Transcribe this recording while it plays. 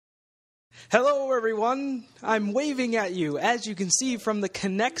Hello, everyone. I'm waving at you. As you can see from the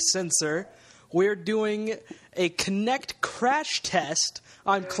Kinect sensor, we're doing a Kinect crash test.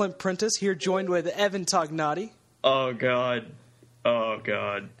 I'm Clint Prentice, here joined with Evan Tognati. Oh, God. Oh,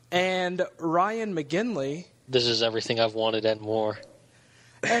 God. And Ryan McGinley. This is everything I've wanted and more.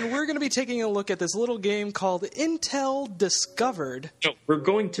 And we're going to be taking a look at this little game called Intel Discovered. No, we're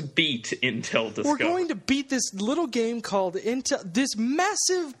going to beat Intel Discovered. We're going to beat this little game called this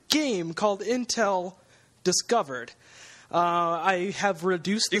massive game called Intel Discovered. I have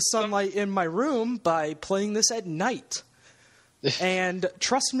reduced the sunlight in my room by playing this at night. And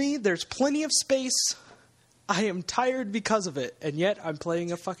trust me, there's plenty of space. I am tired because of it, and yet I'm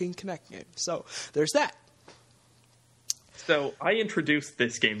playing a fucking Kinect game. So there's that. So I introduced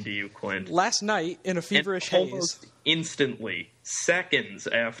this game to you, Clint. Last night in a feverish haze. Almost instantly, seconds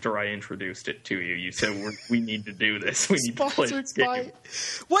after I introduced it to you, you said, we need to do this. We need to play this game.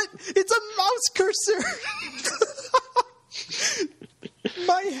 What? It's a mouse cursor!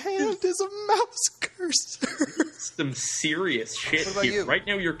 My hand is a mouse cursor. Some serious shit here. Right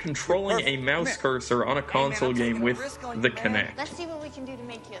now you're controlling a mouse cursor on a console game with the Kinect. Let's see what we can do to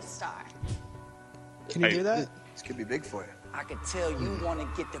make you a star. Can you do that? This could be big for you. I can tell you want to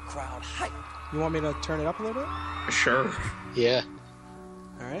get the crowd hyped. You want me to turn it up a little bit? Sure. Yeah.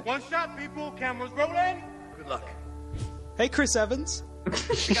 All right. One shot, people. Cameras rolling. Good luck. Hey, Chris Evans.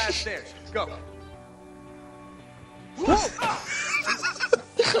 The guy upstairs. Go.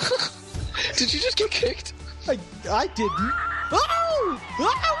 Did you just get kicked? I didn't. Oh!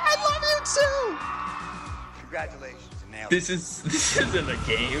 I love you too! Congratulations. You nailed it. This isn't a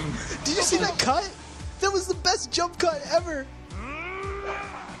game. Did you see that cut? That was the best jump cut ever.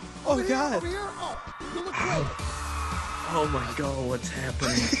 Oh, God. Over here. Oh, you look great. Oh my God, what's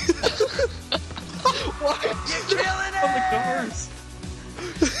happening? What? You're killing it. On the cars.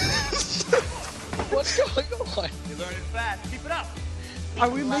 What's going on? You're learning fast. Keep it up.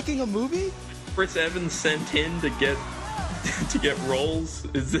 Are we making a movie? Chris Evans sent in to get roles.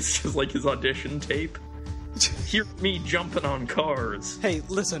 Is this just like his audition tape? Hear me jumping on cars. Hey,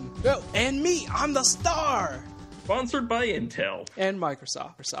 listen. Oh, and me, I'm the star. Sponsored by Intel. And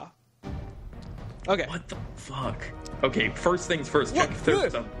Microsoft. Okay. What the fuck? Okay, first things first. Check if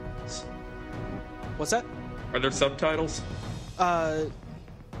there's subtitles. What's that? Are there subtitles? Not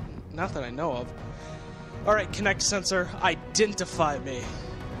that I know of. All right, Kinect sensor, identify me.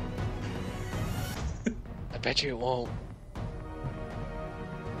 I bet you it won't.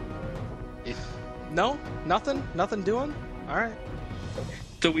 No? Nothing? Nothing doing? All right.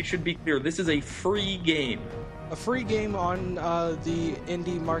 So we should be clear. This is a free game. A free game on the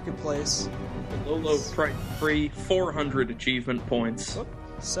indie marketplace. Low price, free, 400 achievement points. Oh,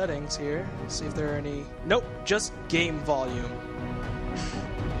 settings here. See if there are any. Nope, just game volume.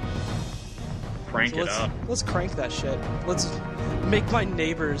 Crank it up. Let's crank that shit. Let's make my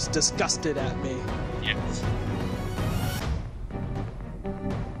neighbors disgusted at me. Yes.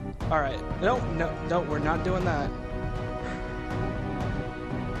 Alright. No, we're not doing that.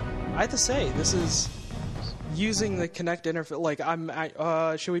 I have to say, this is using the Kinect interface. Like,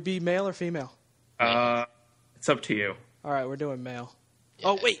 should we be male or female? It's up to you. Alright, we're doing male. Yeah.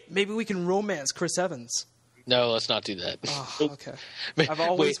 Oh, wait, maybe we can romance Chris Evans. No, let's not do that. Oh, okay. I've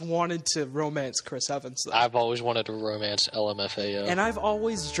always wanted to romance Chris Evans, though. I've always wanted to romance LMFAO. And I've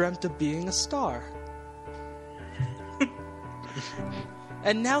always dreamt of being a star.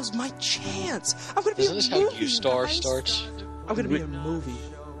 And now's my chance. I'm going to be Isn't a this movie, how You Star guys. starts? I'm going to be a movie.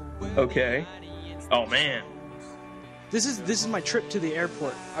 Okay. Oh, man. This is my trip to the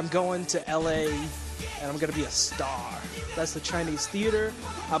airport. I'm going to LA, and I'm going to be a star. That's the Chinese theater.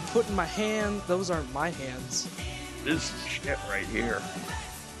 I'm putting my hand. Those aren't my hands. This shit right here.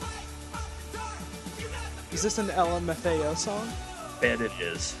 Is this an LMFAO song? Bet it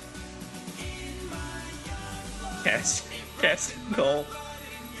is. Casting call.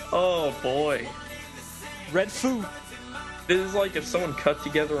 Oh, boy. Red food. This is like if someone cut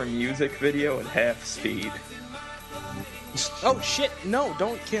together a music video at half speed. Oh, shit. No,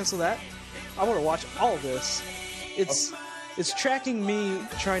 don't cancel that. I want to watch all of this. It's tracking me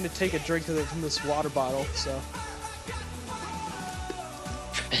trying to take a drink of it from this water bottle, so.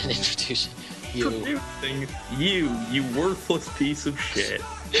 And introducing you. Producing you worthless piece of shit.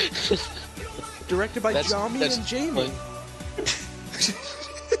 Directed by Jami and Jamie.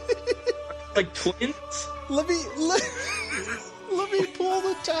 Like twins? Let me pull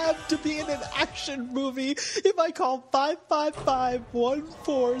the tab to be in an action movie if I call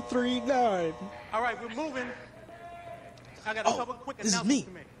 555-1439. All right, we're moving. I got a couple quick this is announcements me.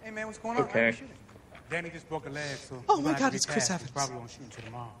 to make. Hey, man, what's going on? Okay. Danny just broke a leg, so... Oh my God, it's Chris Evans. Probably won't shoot until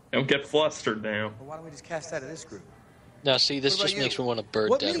tomorrow. Don't get flustered now. Well, why don't we just cast out of this group? Now, see, this What about just makes you? me want to bird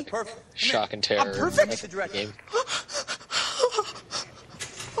What, down me? Perfect. shock and terror. I'm perfect? That's the director. Game.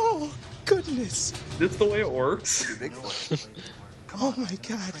 Oh, goodness. This the way it works? Bigfoot. Oh my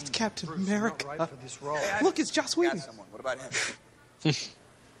God, it's Captain America. Right for this role. Look, it's Joss Got Whedon. someone. What about him?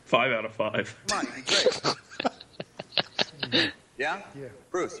 5 out of 5. Come on, he'd be great. Yeah? Yeah.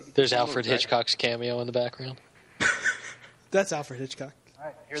 Bruce. you can There's keep Alfred moving, right? Hitchcock's cameo in the background. That's Alfred Hitchcock. All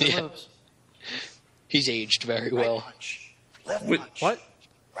right, here are the Yeah. moves. He's aged very Right well. punch. Left Wait, punch. What?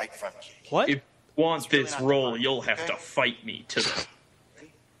 Right front kick. What? If you want this really not role, fun, you'll have okay? to fight me to the...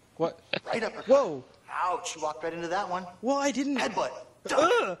 What? Right uppercut. Whoa. Ouch, you walked right into that one. Well, I didn't. Headbutt.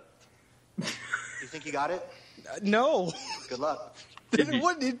 Ugh. You think you got it? No. Good luck. Then it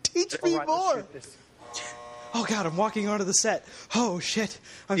wouldn't teach me more. Oh God, I'm walking onto the set. Oh shit,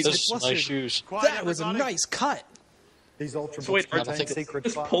 I'm so Those are my flustered. shoes. That was a nice cut. These ultra So wait, I don't think secret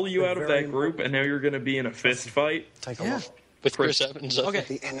just files pull you are out of very that group and now you're going to be in a fist fight? Take a Yeah. look. With Chris Evans. Okay.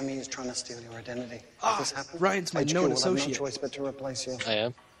 The enemy is trying to steal your identity. Ah, If this happens, Ryan's my HQ known will have no associate. choice but to replace you. I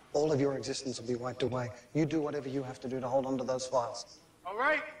am. All of your existence will be wiped away. You do whatever you have to do to hold on to those files. All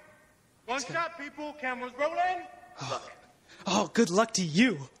right. One shot, people. Cameras rolling. Oh, good luck to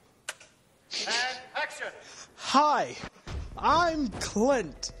you. And action. Hi, I'm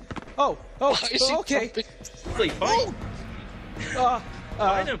Clint. Oh, Why is he okay. jumping? Really fight.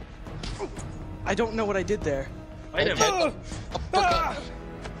 Fight him. I don't know what I did there. Fight him. Ah!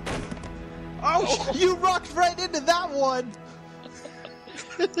 Oh, you rocked right into that one.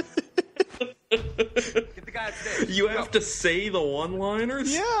 Get the guy upstairs. You have to say the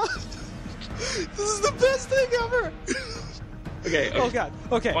one-liners? Yeah. This is the best thing ever. Okay. Oh God.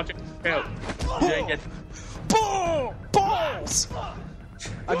 Okay. Watch it out. Dang it. Boom! Balls!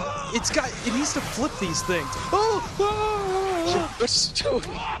 It needs to flip these things. Oh! What's he doing?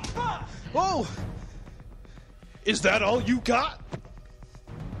 Oh! Is that all you got?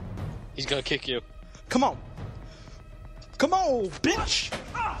 He's gonna kick you. Come on. Come on, bitch!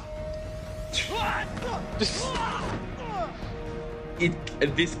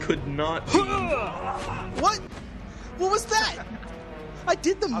 This could not be. What? What was that? I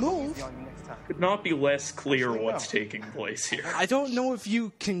did the move. Could not be less clear what's taking place here. I don't know if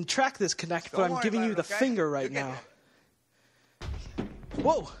you can track this Kinect, but I'm worry giving about you it, the okay? finger right You'll now. get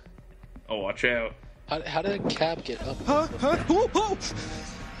Whoa! Oh, watch out. How did Cab get up? Huh? Whoa, whoa.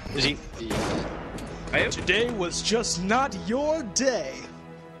 Is he? I have. Today was just not your day.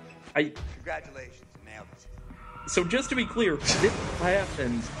 Congratulations, you nailed it. So just to be clear, this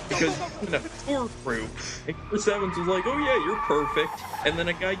happened because you're in a tour group, and Chris Evans was like, "Oh yeah, you're perfect," and then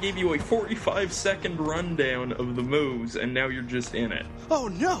a guy gave you a 45-second rundown of the moves, and now you're just in it. Oh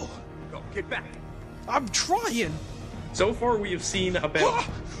no! Go, get back. I'm trying. So far, we have seen about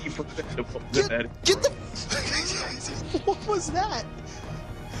 80% of what Get that. the. What was that?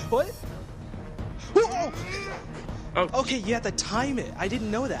 What? Whoa! Oh, Okay, you have to time it. I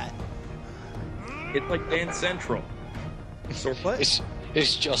didn't know that. it's like Dance Central. So What?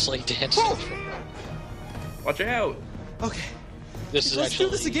 It's just like Dance Oh! Central. watch out. Okay. This is Let's do actually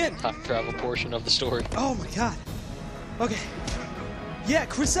this again. the time travel portion of the story. Oh my God. Okay. Yeah,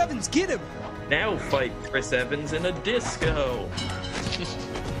 Chris Evans, get him. Now fight Chris Evans in a disco.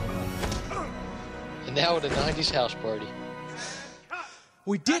 And now at a 90s house party.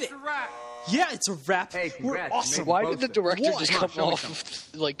 We did it. That's a wrap. Yeah, it's a wrap. Hey, We're congrats, you awesome. made Why did the director What? just Come on, come show me off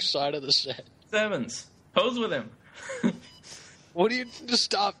of the, like, side of the set? Evans, pose with him. What do you just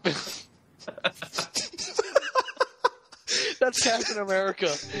stop? That's Captain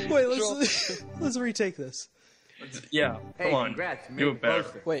America. Wait, let's retake this. Yeah, Hey, come on. congrats, you Do made it it better.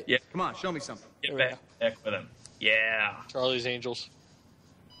 closer. Wait. Yeah, Come on, show me something. get There we back with him. Yeah, Charlie's Angels.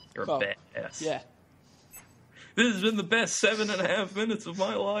 you're Oh, a badass. Yeah. This has been the best 7.5 minutes of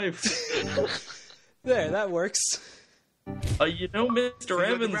my life. There, that works. You know, Mr.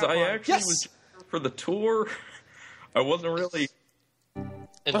 Evans, I actually Yes! was here for the tour. I wasn't really.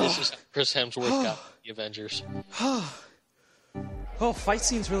 And this is how Chris Hemsworth got the Avengers. Oh, fight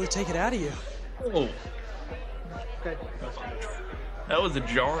scenes really take it out of you. Oh. That was a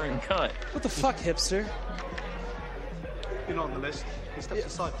jarring cut. What the fuck, hipster? You're not on the list. He steps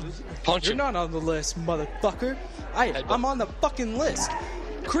aside, please. Punch You're him. not on the list, motherfucker. I'm on the fucking list.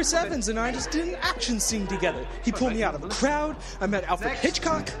 Chris Evans and I just did an action scene together. He pulled me out of a crowd. I met Alfred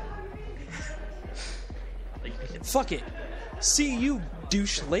Hitchcock. Fuck it. See you,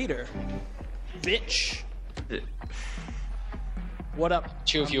 douche, later. Bitch. What up?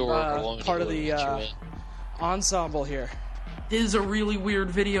 Two of you were overwhelming. part of the ensemble here. It is a really weird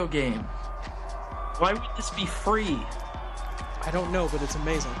video game. Why would this be free? I don't know, but it's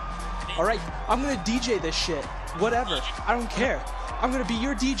amazing. All right, I'm gonna DJ this shit. Whatever. I don't care. I'm gonna be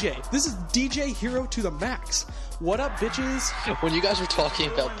your DJ. This is DJ Hero to the max. What up, bitches? When you guys were talking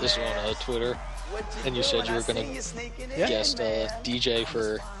about this on Twitter, and you said you were gonna guest DJ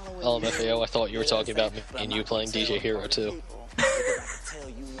for LMFAO, I thought you were talking about me and you playing DJ Hero too.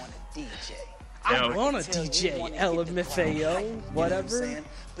 I want to DJ LMFAO, whatever.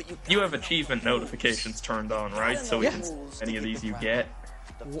 You have achievement notifications turned on, right? So we can see any of these you get.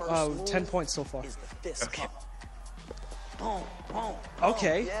 10 points so far. Okay.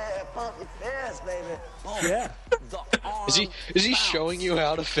 Okay. Yeah, bump it fast, baby. Yeah. Is he showing you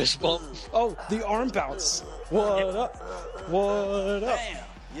how to fist bump? Oh, the arm bounce. What up? What up? Bam.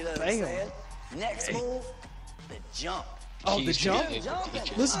 You know what I'm Bam. saying? Next move, the jump. Oh, the He's jump? doing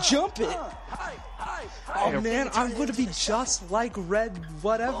it. Let's jump it. Oh man, I'm gonna be just like Red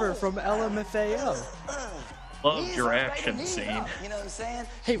whatever from LMFAO. Love your action scene. You know what I'm saying?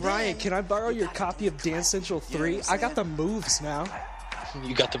 Hey Ryan, can I borrow your copy of Dance Central 3? I got the moves now.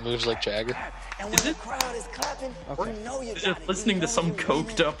 You got the moves like Jagger. And when the crowd is clapping, Okay. you know you Just got it. listening to some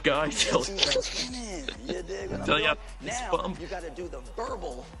coked up guy tell you. You dig what I'm Tell you saying? this Now bump. you got to do the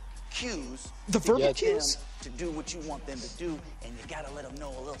verbal cues. The to verbal get them cues? to do what you want them to do, and you got to let them know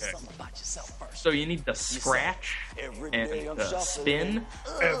a little something about yourself first. So you need the scratch Every day and I'm the shuffling. spin,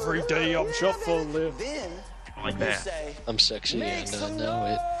 Every day I'm shuffling. Then like you that. say, I'm sexy Make and I some know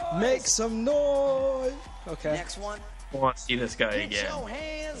it. Make some noise. Okay. next one. I want to see this guy Get again. your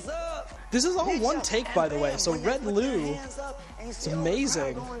hands up. This is all Get one your- take, and by the way. bam, So when they Red put their Lou. hands up and you It's see, oh, the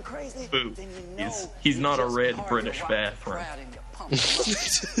amazing. crowd going crazy, Boo. then you know He's not a you just red party British rock the bathroom. crowd and you pump them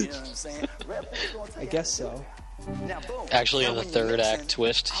up. You know what I'm saying? Red Bull's gonna take I you guess out so. Now, boom. Actually, in Now the when you third mixing, act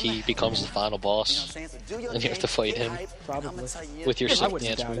twist, he becomes the final boss, you know what I'm saying? So do your and you have thing, to fight get him hype, Probably. I'ma tell you- with your I sick wouldn't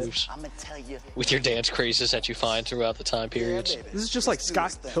dance doubt it. moves, I'ma tell you. with your dance crazes that you find throughout the time periods. baby. This is just like Let's do Scott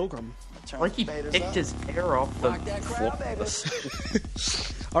this thing. Pilgrim. Turn Like he the faders picked up. his hair off the Rock that crowd, baby.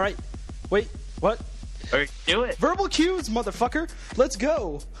 floor. All right. Wait. What? Alright, do it. Verbal cues, motherfucker. Let's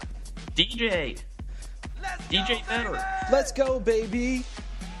go. DJ. DJ better. Let's go, baby.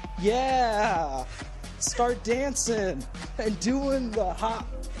 Yeah. Start dancing and doing the hop.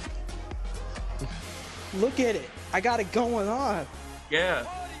 Look at it. I got it going on. Yeah.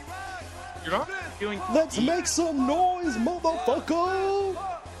 You're not doing. Let's make some noise, motherfucker.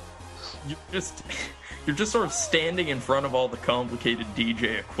 You're just sort of standing in front of all the complicated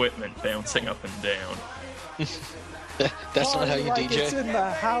DJ equipment, bouncing up and down. That's not how you Party like It's DJ. in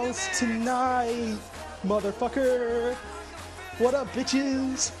the house tonight, motherfucker. What up,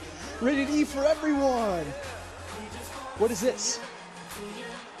 bitches? Ready to eat for everyone. What is this?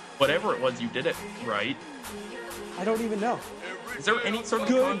 Whatever it was, you did it right. I don't even know. Is there any sort of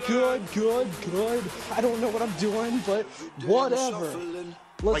Good. I don't know what I'm doing, but whatever.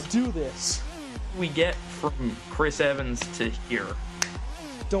 Let's do this. we get from Chris Evans to here?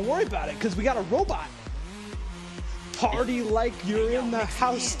 Don't worry about it, because we got a robot. Party like you're in the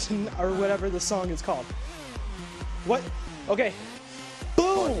house or whatever the song is called. What? Okay.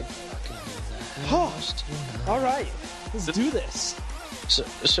 Boom! Oh. All right. Let's do this.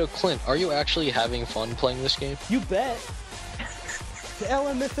 So Clint, are you actually having fun playing this game? You bet. The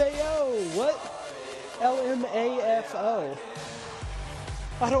LMFAO. What? LMAFO.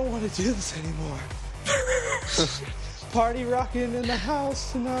 I don't want to do this anymore. Party rocking in the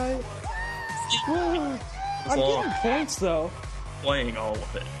house tonight. Woo. I'm getting points though. Playing all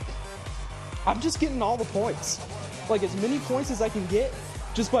of it. I'm just getting all the points. Like as many points as I can get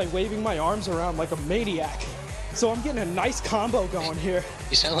just by waving my arms around like a maniac. So I'm getting a nice combo going here.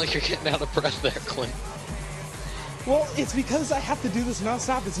 You sound like you're getting out of breath there, Clint. Well, it's because I have to do this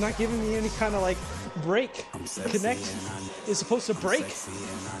nonstop. It's not giving me any kind of like break. Kinect is supposed to break.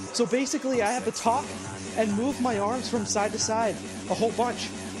 So basically I have to talk and move my arms from side to side a whole bunch.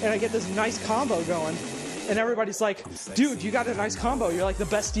 And I get this nice combo going. And everybody's like, dude, you got a nice combo. You're like the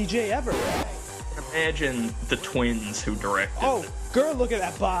best DJ ever. Imagine the twins who directed. Oh, girl, look at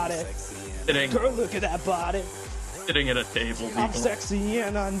that body. Sitting, Girl, look at that body. sitting at a table. I'm people. sexy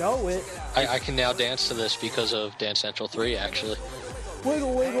and I know it. I can now dance to this because of Dance Central 3, actually.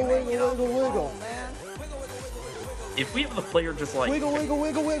 Wiggle, wiggle, wiggle, wiggle, wiggle. If we have the player just like Wiggle, wiggle,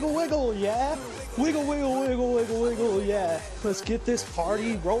 wiggle, wiggle, wiggle, yeah. Wiggle, wiggle, wiggle, wiggle, wiggle, yeah. Let's get this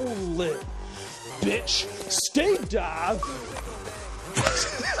party rolling. Bitch, stay dive.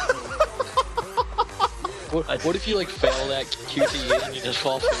 What if you like fail that QTE and you just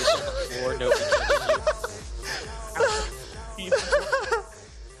fall face on the floor, nobody catches you?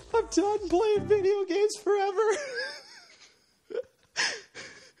 I'm done playing video games forever.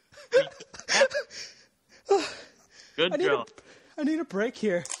 Good job. I need a break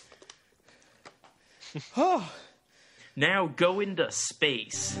here. Oh. Now go into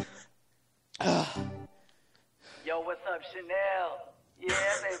space. Yo, what's up, Chanel? Yeah,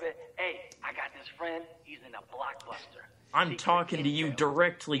 baby. Hey, I got this friend. He's in a Blockbuster. I'm talking to you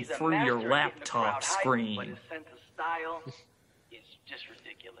directly through your laptop screen. But his sense of style is just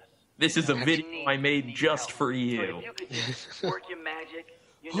ridiculous. This is a video I made just for So you. if you could just work your magic,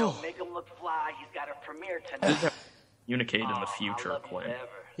 make him look fly. He's got a premiere tonight. Communicate in the future, Quinn.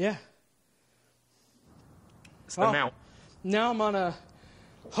 Yeah. So now I'm on a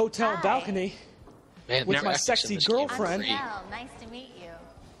hotel balcony with my sexy girlfriend. Nice to meet you.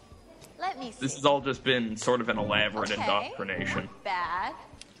 Let me see. This has all just been sort of an elaborate indoctrination. Bad.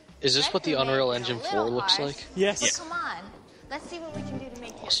 Is this what the Unreal Engine 4 looks like? Yes. Yeah. Come on. Let's see what we can do to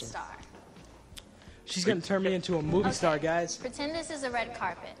make you a star. She's gonna turn me into a movie star, guys. Pretend this is a red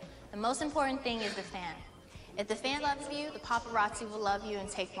carpet. The most important thing is the fan. If the fan loves you, the paparazzi will love you and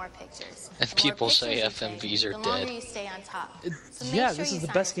take more pictures. And The more people say pictures you take, FMVs are the longer dead. you stay on top. So make Yeah, sure this you is the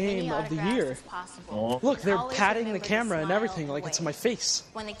sign best as many game of the autographs year. as possible. Look, they're Always patting the remember to camera and smile everything like it's in my wave. face.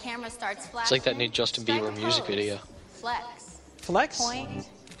 When the camera starts flashing, It's like that new Justin strike Bieber a music pose. video. Flex. Flex? Point.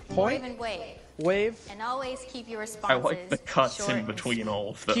 Or Point? even wave. Wave? And always keep your I responses like the cuts short in and between all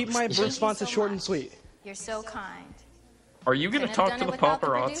of those. Keep my Thank you responses so short and much. sweet. You're so kind. Are you going to Couldn't talk have to done the it without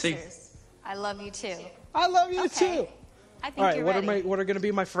paparazzi? producers. I love you too. I love you Okay. too. I think All right, you're what ready. are going to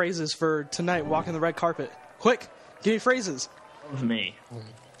be my phrases for tonight walking the red carpet? Quick, give me phrases. Of me.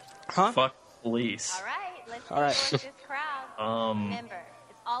 Huh? Fuck police. All right, let's All right. see this crowd. Remember,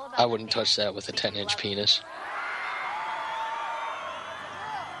 it's all about I the wouldn't fans. touch that with a 10-inch penis.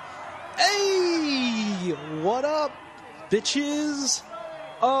 Hey, what up, bitches?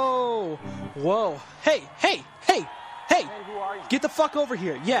 Oh, whoa. Hey, get the fuck over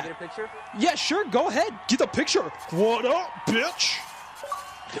here. Yeah. Get a picture? Yeah, sure, go ahead. Get the picture. What up, bitch?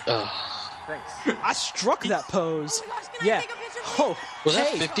 Thanks. I struck that pose. Yeah. Oh, Was that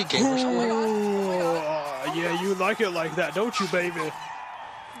hey. 50 gamer score? Ooh, yeah, you like it like that, don't you, baby?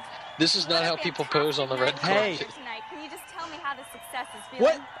 This is not how people pose on the red Hey. carpet. Tonight, can you just tell me how the success is feeling?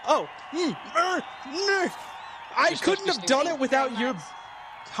 What? Oh, I You're supposed couldn't to have be done saying it without very your much.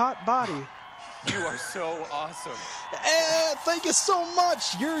 hot body. You are so awesome. Thank you so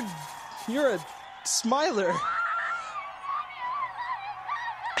much. You're a smiler.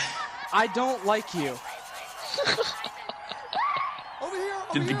 I don't like you. Over here.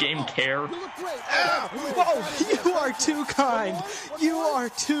 Did the game care? You look great. Oh, you are too kind. You are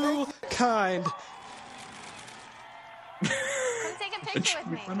too kind. Come take a picture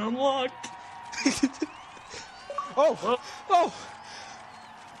with me. Unlocked. Oh.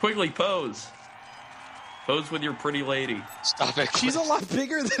 Quickly pose. Pose with your pretty lady. Stop it. She's a Chris. lot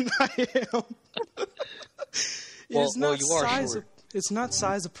bigger than I am. It's not you are size. short. It's not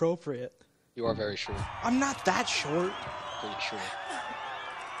size appropriate. You are very short. I'm not that short. Pretty short.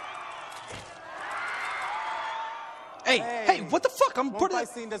 Hey, what the fuck? I'm putting.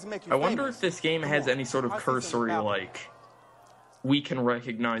 Scene doesn't make you I wonder famous. if this game has any sort of I'll see some cursory, album. like, we can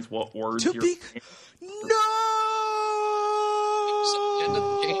recognize what words To you're be. No. End of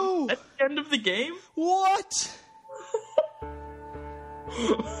the game? At the end of the game? What?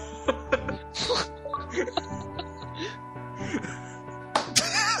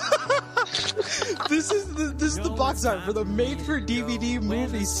 This is the box art for the made-for-DVD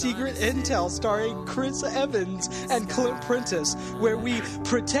movie Secret Intel starring Chris Evans and Clint Prentice, where we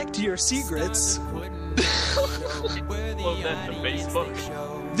protect your secrets. Upload that to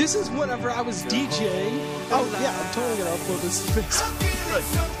Facebook. This is whenever I was DJing. Oh yeah, I'm totally gonna upload this to Facebook.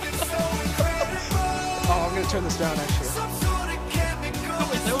 Oh, I'm gonna turn this down actually. That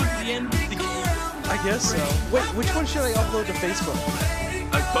was the end of the game. I guess so. Wait, which one should I upload to Facebook?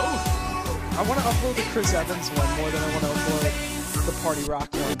 Both. I want to upload the Chris Evans one more than I want to upload the Party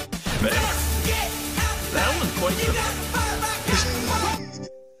Rock one. That one's quite the...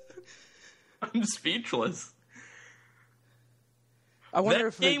 I'm speechless. I wonder That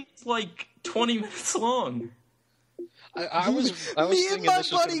if game was like 20 minutes long. I was me thinking and my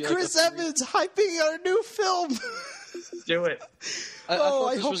this was gonna buddy be like Chris a 3 Evans hyping our new film. Do it. I Oh, thought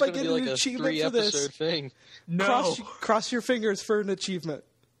I this hope was I gonna get be an like a achievement for this. 3-episode thing. No. Cross your fingers for an achievement.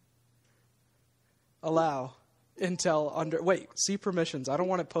 Allow Intel under. Wait, see permissions. I don't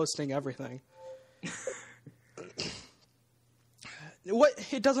want it posting everything. What?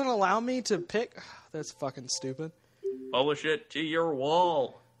 It doesn't allow me to pick. That's fucking stupid. Publish it to your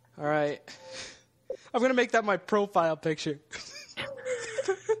wall. All right, I'm gonna make that my profile picture.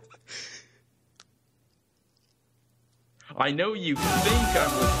 I know you think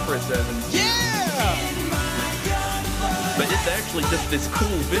I'm with Chris Evans. Yeah. but it's actually just this cool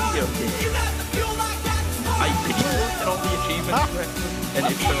video game. Can you look at all the achievements, and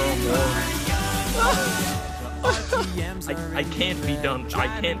if there are more, I can't be done. I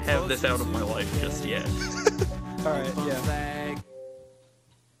can't have this out of my life just yet. All right, yeah.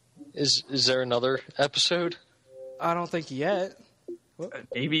 Is there another episode? I don't think yet.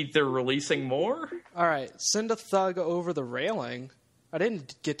 Maybe they're releasing more? All right, send a thug over the railing. I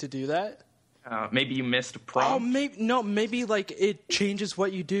didn't get to do that. Maybe you missed a prompt. Oh, maybe like it changes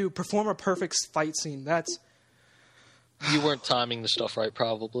what you do. Perform a perfect fight scene. That's... You weren't timing the stuff right,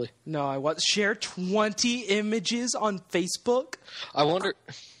 probably. No, I was. Share 20 images on Facebook? I wonder...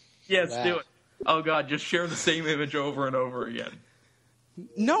 Yes, do it. Oh, God, just share the same image over and over again.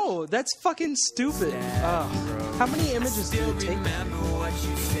 No, that's fucking stupid. How many images did it take?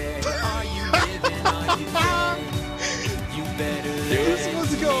 This is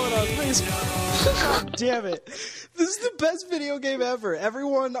what's going on Facebook. God damn it. This is the best video game ever. Every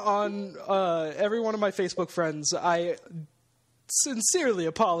one of my Facebook friends, I sincerely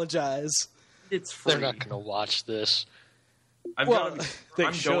apologize. It's free. They're not going to watch this. They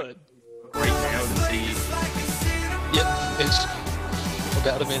should. Right now to see. Yep, it's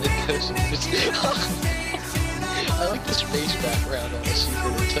about a minute. I like this face background on the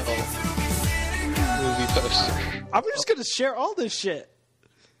Secret Intel movie poster. I'm just going to share all this shit.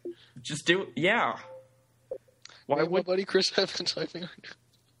 Just do it. Yeah. Why would buddy Chris Evans?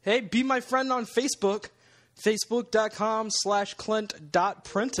 Hey, be my friend on Facebook.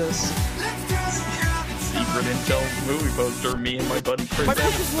 Facebook.com/Clint.Prentice. Secret Intel movie poster, me and my buddy Chris My Evans.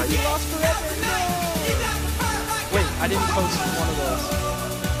 pictures will be lost forever. No! Wait, I didn't post one of those.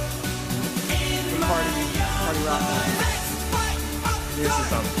 Party rock. This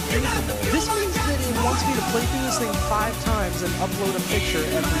is unthinkable. This means that it wants me to play through this thing 5 times and upload a picture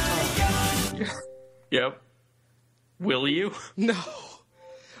every time. Yep. Will you? No.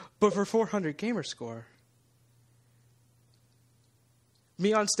 But for 400 gamer score.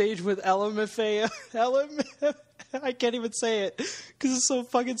 Me on stage with LMFA. I can't even say it because it's so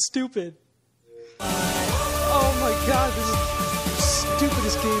fucking stupid. Oh my god, this is the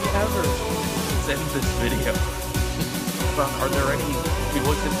stupidest game ever. Let's end this video. Are there any... We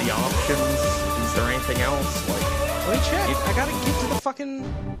looked at the options. Is there anything else? Let me check. I gotta get to the fucking...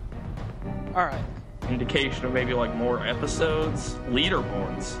 Alright. Indication of maybe like more episodes?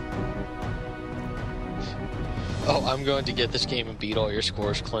 Leaderboards. Oh, I'm going to get this game and beat all your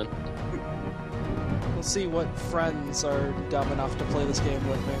scores, Clint. We'll see what friends are dumb enough to play this game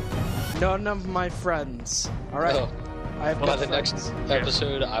with me. None of my friends. Alright. Oh. I have By got the friends. next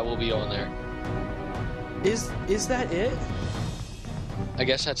episode, I will be on there. Is that it? I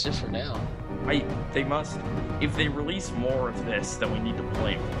guess that's it for now. They must... If they release more of this, then we need to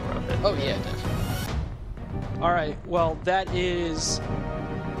play more of it. Oh, yeah, definitely. Alright, well, that is...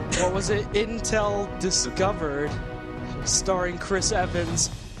 What was it? Intel Discovered, starring Chris Evans,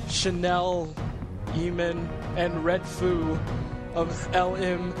 Chanel Eamon, and Red Foo of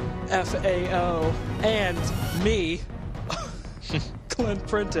LMFAO, and me, Clint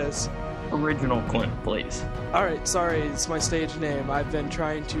Prentice. Original Clint, please. Alright, sorry, it's my stage name. I've been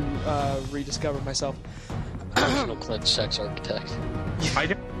trying to rediscover myself. Original Clint, sex architect.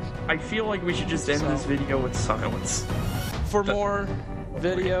 I feel like we should just end this video with silence. For more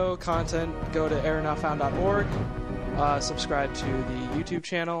video content, go to airnowfound.org, subscribe to the YouTube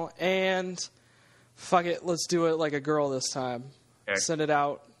channel, and fuck it, let's do it like a girl this time. Okay. Send it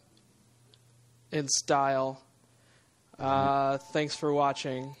out in style. Thanks for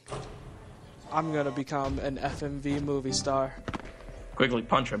watching. I'm gonna become an FMV movie star. Quickly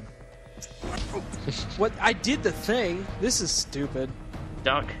punch him. What? I did the thing. This is stupid.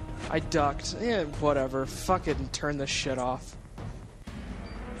 Duck. I ducked. Whatever. Fucking turn this shit off.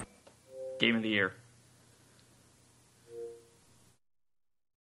 Game of the year.